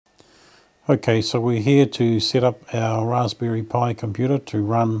Okay, so we're here to set up our Raspberry Pi computer to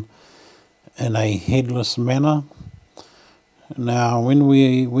run in a headless manner. Now, when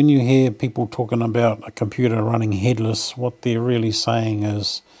you hear people talking about a computer running headless, what they're really saying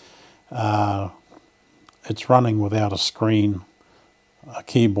is it's running without a screen, a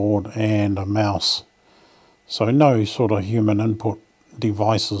keyboard and a mouse. So no sort of human input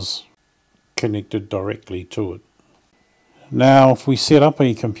devices connected directly to it. Now, if we set up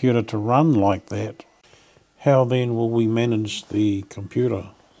a computer to run like that, how then will we manage the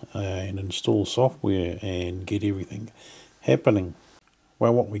computer and install software and get everything happening?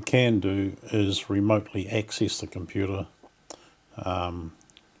 Well, what we can do is remotely access the computer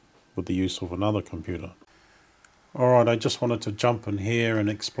with the use of another computer. Alright, I just wanted to jump in here and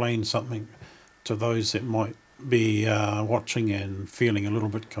explain something to those that might be watching and feeling a little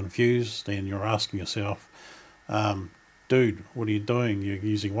bit confused, and you're asking yourself, dude, what are you doing? You're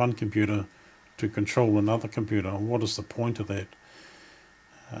using one computer to control another computer. What is the point of that?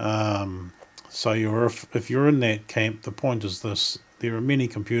 So if you're in that camp, the point is this: there are many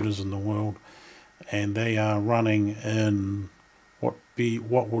computers in the world, and they are running in what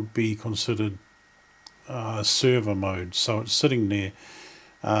would be considered server mode. So it's sitting there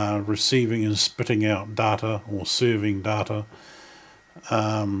receiving and spitting out data or serving data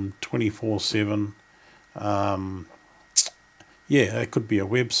 24/7. Yeah, it could be a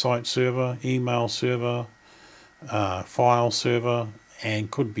website server, email server, file server, and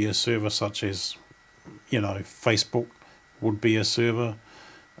could be a server such as, Facebook would be a server,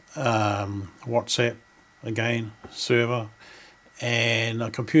 WhatsApp, again, server, and a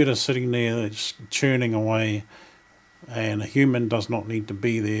computer sitting there that's churning away, and a human does not need to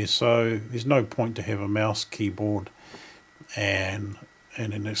be there. So there's no point to have a mouse, keyboard, and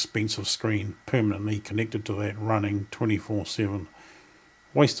an expensive screen permanently connected to that running 24/7.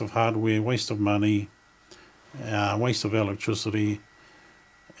 Waste of hardware, waste of money, waste of electricity,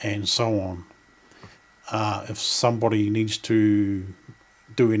 and so on. If somebody needs to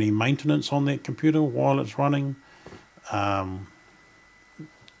do any maintenance on that computer while it's running, they'll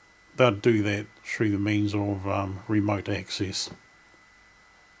do that through the means of remote access.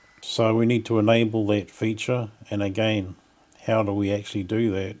 So we need to enable that feature, and again, how do we actually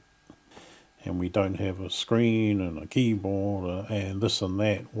do that? And we don't have a screen and a keyboard and this and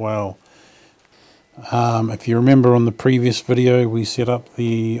that. Well, if you remember on the previous video, we set up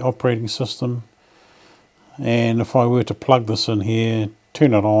the operating system, and if I were to plug this in here,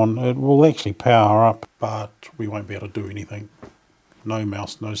 turn it on, it will actually power up, but we won't be able to do anything. No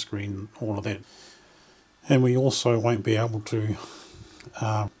mouse, no screen, all of that. And we also won't be able to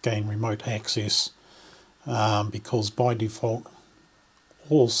gain remote access because by default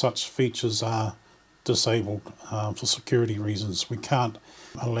all such features are disabled for security reasons. We can't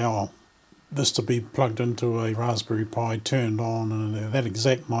allow this to be plugged into a Raspberry Pi, turned on, and at that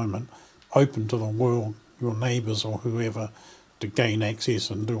exact moment open to the world, your neighbours or whoever, to gain access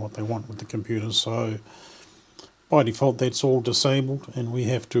and do what they want with the computer. So by default that's all disabled, and we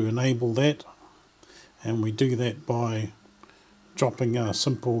have to enable that, and we do that by dropping a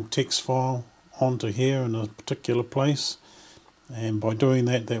simple text file onto here in a particular place, and by doing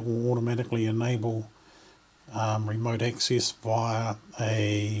that, that will automatically enable remote access via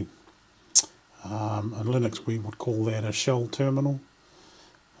a Linux. We would call that a shell terminal.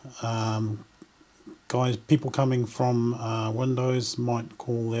 People coming from Windows might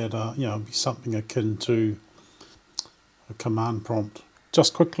call that be something akin to a command prompt.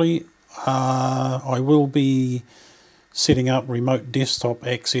 Just quickly, I will be setting up remote desktop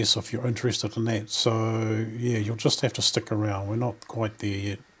access if you're interested in that. So yeah, you'll just have to stick around. We're not quite there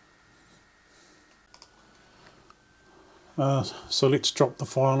yet. So let's drop the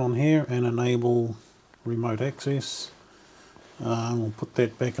file on here and enable remote access. We'll put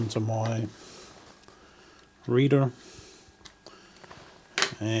that back into my reader,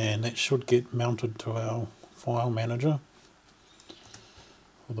 and that should get mounted to our file manager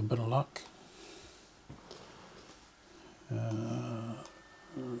with a bit of luck.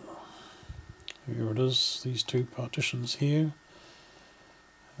 Here it is, these two partitions here.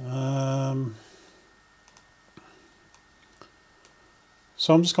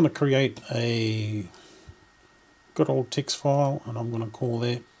 So I'm just going to create a good old text file, and I'm going to call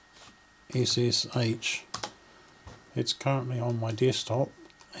that SSH. It's currently on my desktop,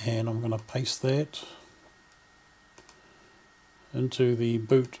 and I'm going to paste that into the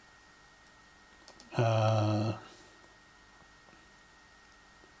boot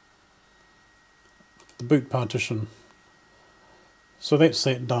partition. So that's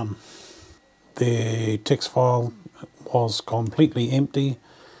that done. The text file was completely empty,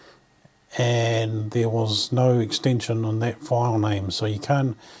 and there was no extension on that file name, so you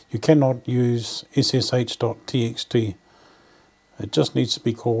cannot use ssh.txt. It just needs to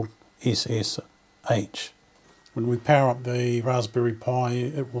be called SSH. When we power up the Raspberry Pi,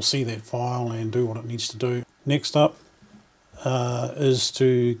 it will see that file and do what it needs to do. Next up is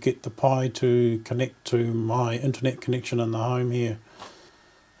to get the Pi to connect to my internet connection in the home here.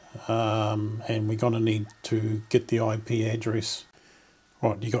 And we're going to need to get the IP address.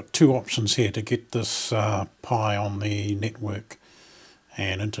 Right, you've got two options here to get this Pi on the network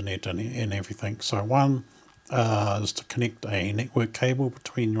and internet and everything. So one is to connect a network cable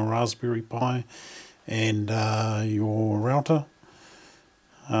between your Raspberry Pi and your router.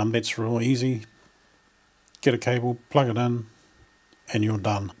 That's real easy. Get a cable, plug it in, and you're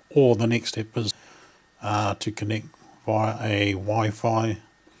done. Or the next step is to connect via a Wi-Fi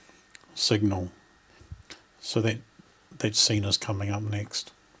signal. So that's seen as coming up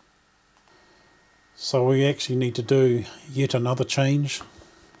next. So we actually need to do yet another change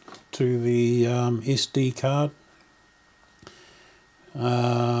to the SD card.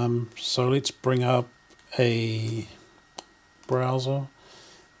 So let's bring up a browser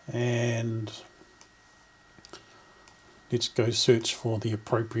and let's go search for the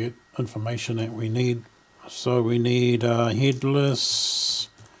appropriate information that we need. So we need Headless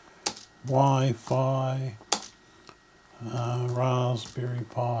Wi-Fi Raspberry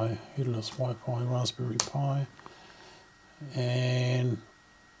Pi, Headless Wi-Fi Raspberry Pi, and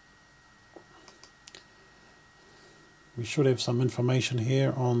we should have some information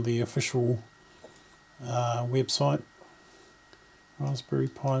here on the official website, Raspberry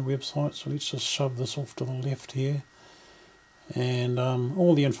Pi website. So let's just shove this off to the left here, and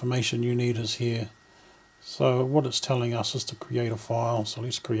all the information you need is here. So what it's telling us is to create a file. So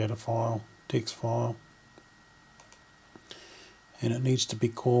let's create a file, text file, and it needs to be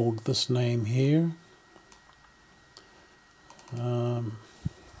called this name here. I'm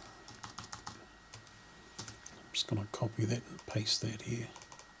just going to copy that and paste that here.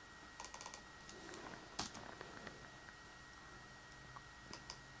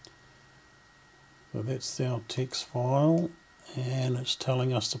 So that's our text file, and it's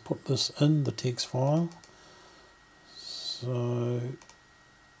telling us to put this in the text file. So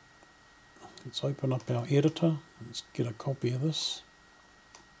let's open up our editor. Let's get a copy of this.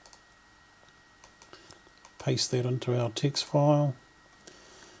 Paste that into our text file.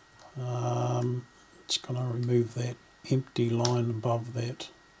 It's going to remove that empty line above that.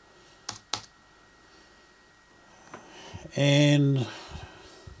 And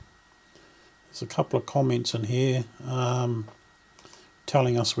there's a couple of comments in here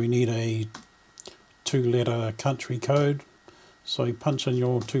telling us we need a 2-letter country code. So you punch in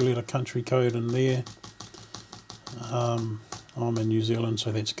your 2-letter country code in there. I'm in New Zealand,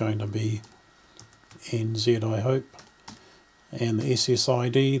 so that's going to be NZ, I hope. And the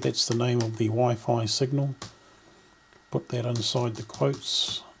SSID, that's the name of the Wi-Fi signal. Put that inside the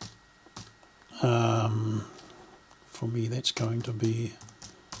quotes. For me, that's going to be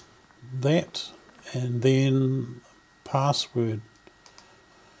that. And then password.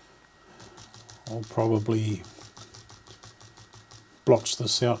 I'll probably blotch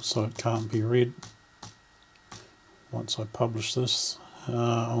this out so it can't be read once I publish this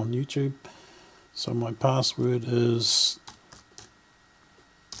on YouTube. So my password is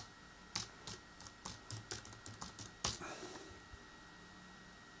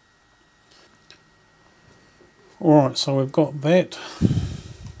alright, so we've got that.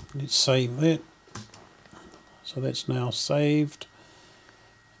 Let's save that. So that's now saved,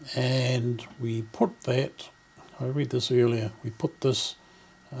 and we put that, I read this earlier, we put this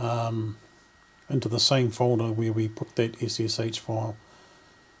into the same folder where we put that SSH file.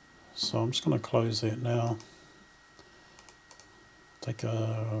 So I'm just going to close that now. Take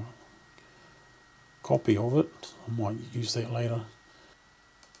a copy of it. I might use that later.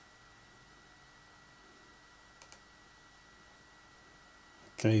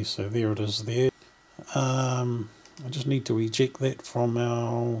 Okay, so there it is there. I just need to eject that from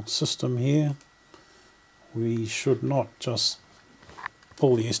our system here. We should not just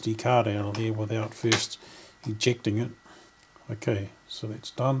pull the SD card out of there without first ejecting it. Okay, so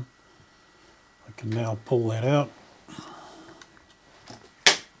that's done. I can now pull that out.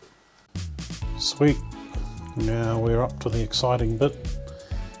 Sweet. Now we're up to the exciting bit.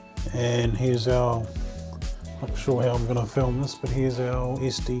 And here's our, not sure how I'm going to film this, but here's our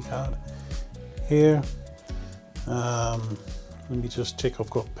SD card here. Let me just check I've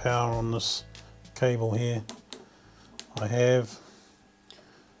got power on this cable here. I have.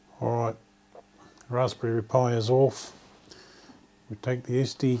 Alright, Raspberry Pi is off. We take the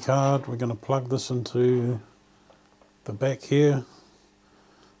SD card, we're going to plug this into the back here.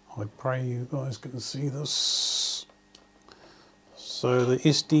 I pray you guys can see this. So the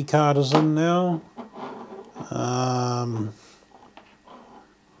SD card is in now.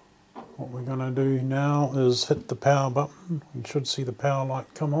 What we're going to do now is hit the power button. You should see the power light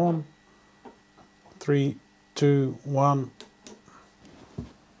come on. 3, 2, 1.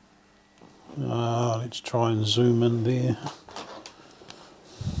 Let's try and zoom in there.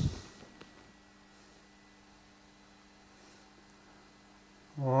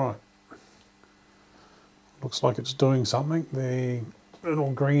 Alright. Looks like it's doing something. The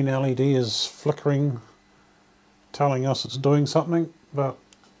little green LED is flickering, telling us it's doing something, but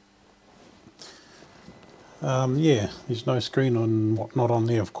yeah, there's no screen and whatnot on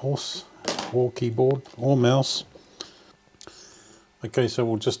there, of course, or keyboard or mouse. Okay, so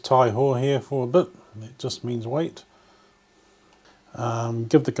we'll just tie Ho here for a bit. That just means wait.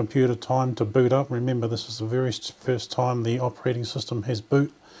 Give the computer time to boot up. Remember, this is the very first time the operating system has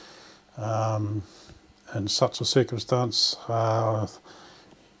boot. In such a circumstance,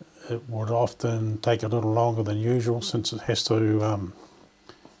 it would often take a little longer than usual since it has to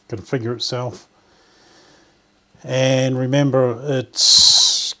configure itself. And remember,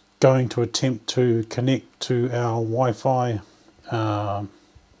 it's going to attempt to connect to our Wi-Fi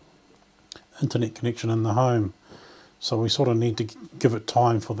internet connection in the home. So we sort of need to give it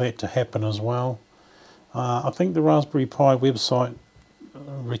time for that to happen as well. I think the Raspberry Pi website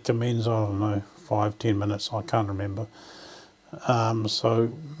recommends, I don't know, 5-10 minutes, I can't remember.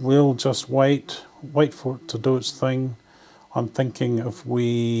 So we'll just wait for it to do its thing. I'm thinking if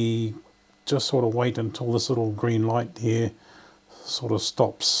we just sort of wait until this little green light here sort of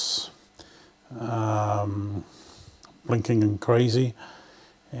stops blinking and crazy,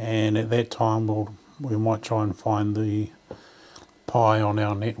 and at that time we might try and find the Pi on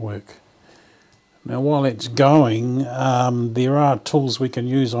our network. Now while it's going, there are tools we can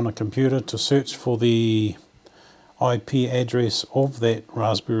use on a computer to search for the IP address of that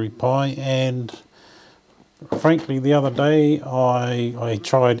Raspberry Pi, and frankly the other day I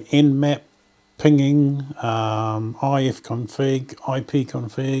tried Nmap pinging, ifconfig,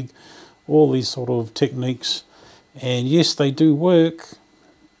 ipconfig, all these sort of techniques, and yes, they do work,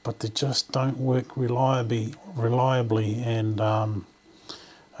 but they just don't work reliably, and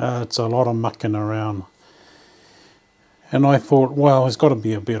it's a lot of mucking around. And I thought, well, there's got to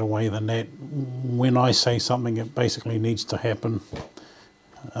be a better way than that. When I say something, it basically needs to happen.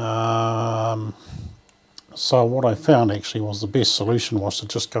 So what I found actually was the best solution was to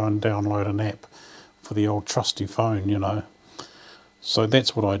just go and download an app for the old trusty phone, you know. So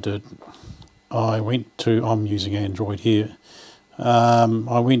that's what I did. I went to, I'm using Android here,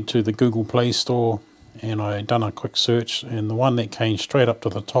 I went to the Google Play Store and I done a quick search, and the one that came straight up to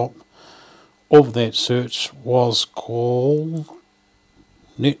the top of that search was called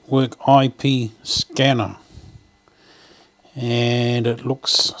Network IP Scanner, and it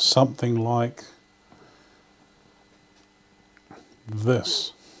looks something like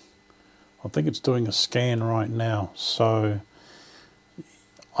this. I think it's doing a scan right now, so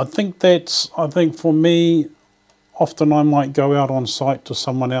I think for me, often I might go out on site to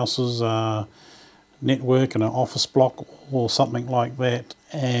someone else's network in an office block or something like that,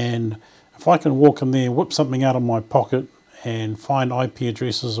 and if I can walk in there, whip something out of my pocket and find IP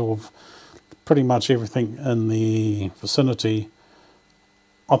addresses of pretty much everything in the vicinity,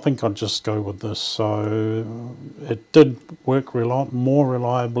 I think I'd just go with this. So it did work more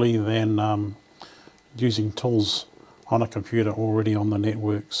reliably than using tools on a computer already on the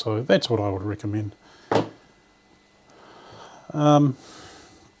network. So that's what I would recommend.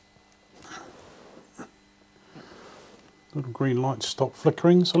 Little green light stopped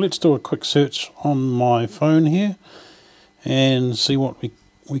flickering. So let's do a quick search on my phone here and see what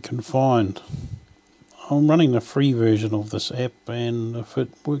we can find. I'm running the free version of this app, and if it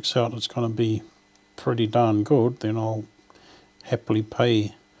works out it's going to be pretty darn good, then I'll happily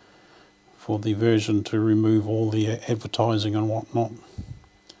pay for the version to remove all the advertising and whatnot.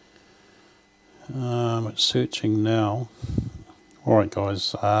 It's searching now. Alright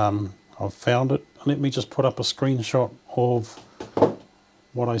guys, I've found it. Let me just put up a screenshot of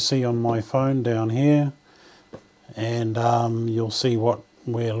what I see on my phone down here, and you'll see what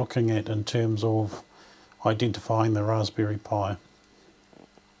we're looking at in terms of identifying the Raspberry Pi.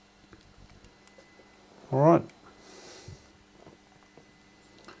 Alright,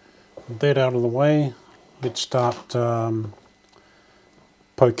 with that out of the way, let's start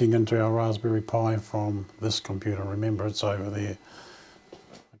poking into our Raspberry Pi from this computer. Remember, it's over there.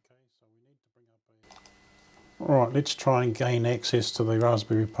 Right, let's try and gain access to the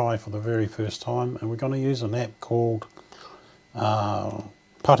Raspberry Pi for the very first time, and we're going to use an app called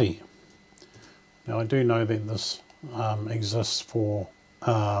Putty. Now I do know that this exists for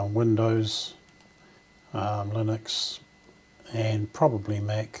Windows, Linux, and probably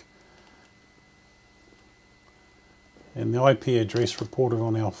Mac. And the IP address reported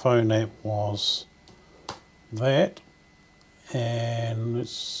on our phone app was that, and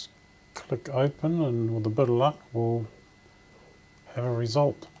let's click open, and with a bit of luck we'll have a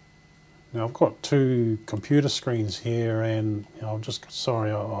result. Now I've got two computer screens here, and I'll just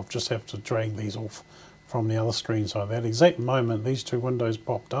have to drag these off from the other screen. So at that exact moment these two windows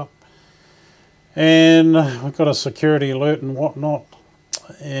popped up, and we've got a security alert and whatnot.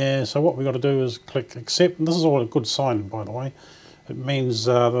 And so what we've got to do is click accept, and this is all a good sign, by the way. It means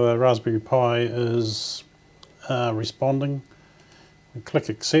the Raspberry Pi is responding. We click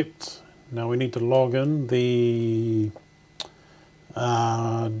accept. Now we need to log in. The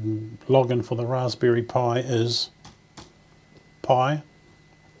login for the Raspberry Pi is Pi.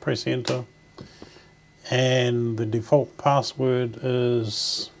 Press enter, and the default password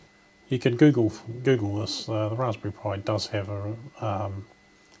is, you can Google this. The Raspberry Pi does have a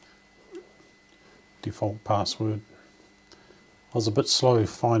default password. I was a bit slow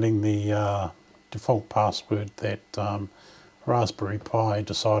finding the default password that Raspberry Pi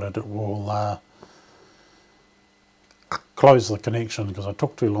decided it will close the connection because I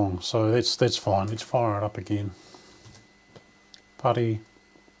took too long. So that's fine. Let's fire it up again. Putty.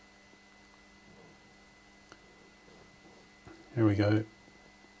 Here we go.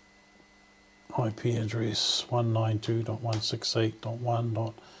 IP address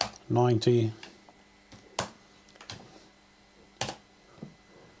 192.168.1.90.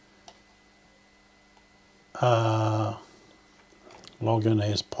 Login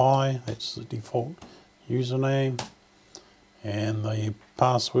as Pi, that's the default username, and the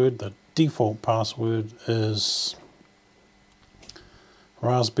password, the default password is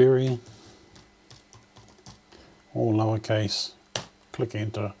Raspberry, all lowercase. Click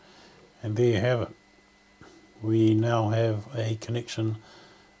enter, and there you have it. We now have a connection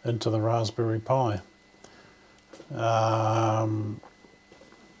into the Raspberry Pi.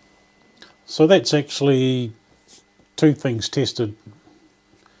 So that's actually two things tested.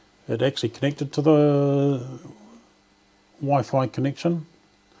 It actually connected to the Wi-Fi connection,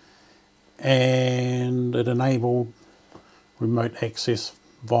 and it enabled remote access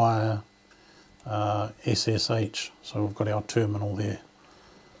via SSH. So we've got our terminal there.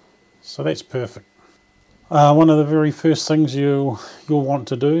 So that's perfect. One of the very first things you'll want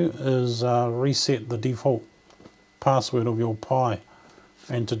to do is reset the default password of your Pi.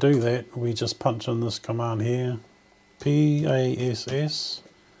 And to do that, we just punch in this command here, PASSWD.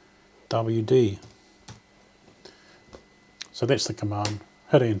 So that's the command.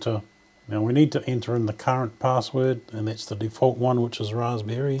 Hit enter. Now we need to enter in the current password, and that's the default one, which is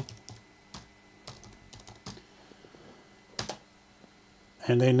Raspberry.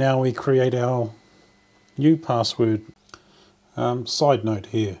 And then now we create our new password. Side note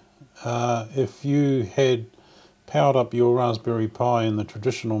here, if you had powered up your Raspberry Pi in the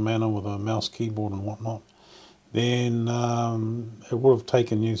traditional manner with a mouse, keyboard and whatnot, then it would have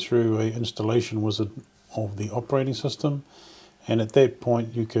taken you through an installation wizard of the operating system, and at that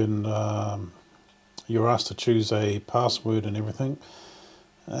point you can you're asked to choose a password and everything,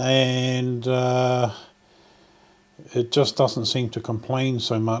 and it just doesn't seem to complain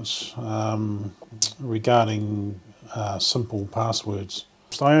so much regarding simple passwords.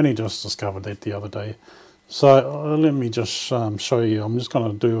 So I only just discovered that the other day. So let me just show you. I'm just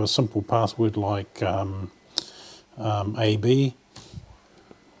going to do a simple password like AB,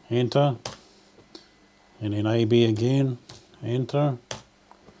 enter, and then AB again, enter.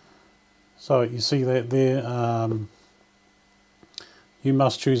 So you see that there, you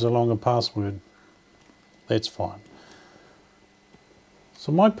must choose a longer password. That's fine.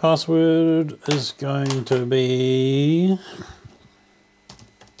 So my password is going to be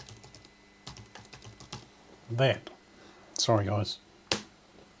that. Sorry guys.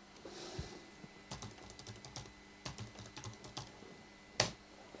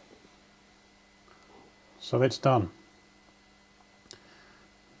 So that's done.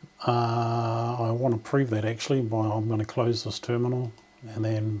 I want to prove that actually by, I'm going to close this terminal and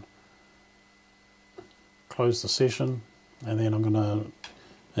then close the session, and then I'm going to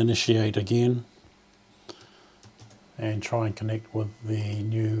initiate again and try and connect with the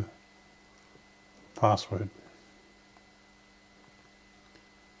new password.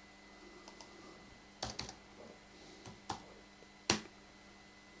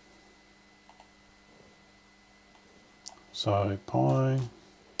 So Pi,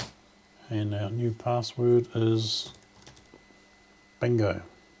 and our new password is bingo.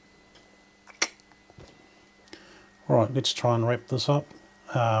 Right, let's try and wrap this up.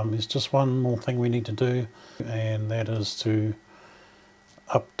 There's just one more thing we need to do, and that is to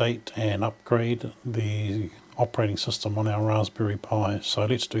update and upgrade the operating system on our Raspberry Pi. So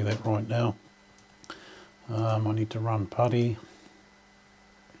let's do that right now. I need to run PuTTY.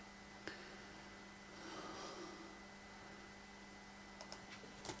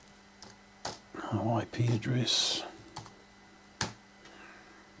 IP address.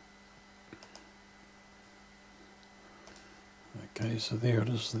 Okay, so there it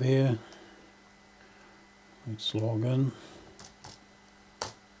is there. Let's log in.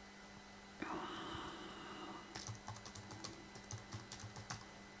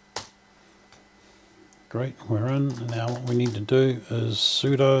 Great, we're in. Now what we need to do is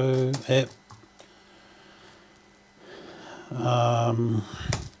sudo apt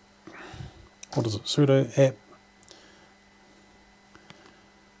what is it? Sudo apt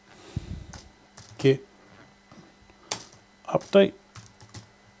get update.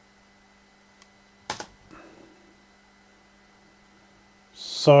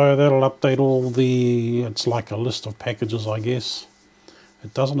 So that'll update all the, it's like a list of packages, I guess.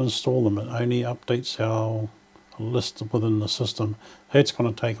 It doesn't install them, it only updates our list within the system. That's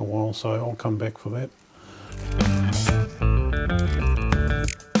going to take a while, so I'll come back for that.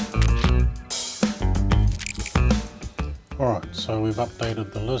 Alright, so we've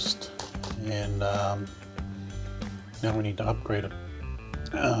updated the list, and now we need to upgrade it.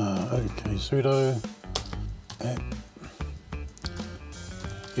 Okay, sudo apt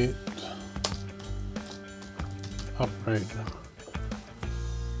get upgrade.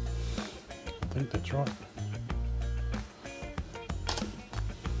 I think that's right.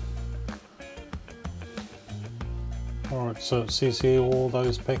 Alright, so it says here all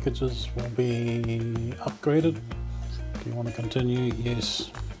those packages will be upgraded. Do you want to continue?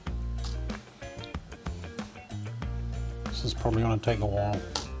 Yes. This is probably going to take a while.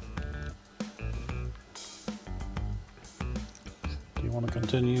 Do you want to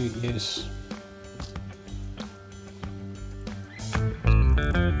continue? Yes.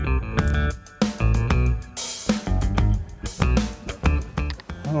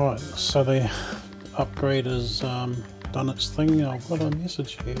 Alright, so the upgrade has done its thing. I've got a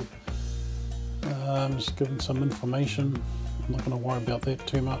message here. Just giving some information. I'm not going to worry about that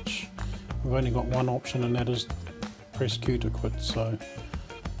too much. We've only got one option, and that is press Q to quit. So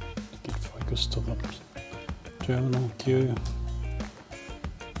get focused to the terminal Q.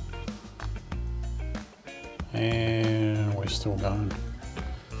 And we're still going.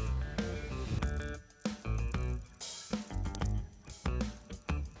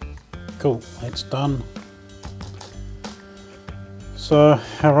 Cool, that's done. So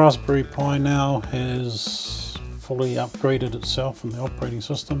our Raspberry Pi now has fully upgraded itself in the operating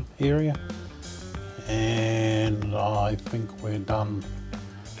system area, and I think we're done.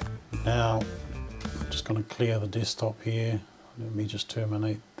 Now I'm just going to clear the desktop here. Let me just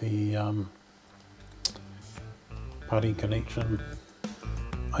terminate the PuTTY connection.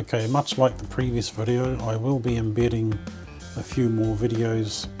 Okay, much like the previous video, I will be embedding a few more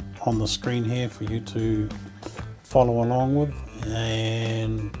videos on the screen here for you to follow along with,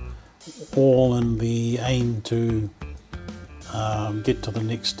 and all in the aim to get to the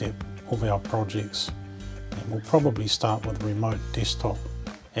next step of our projects. And we'll probably start with remote desktop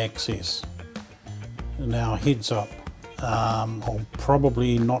access. Now heads up, I'll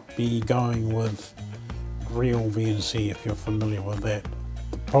probably not be going with real VNC if you're familiar with that.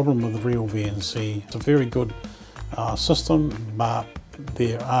 The problem with real VNC, it's a very good system, but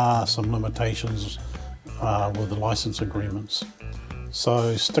there are some limitations with the license agreements.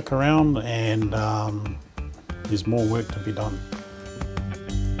 So stick around, and there's more work to be done.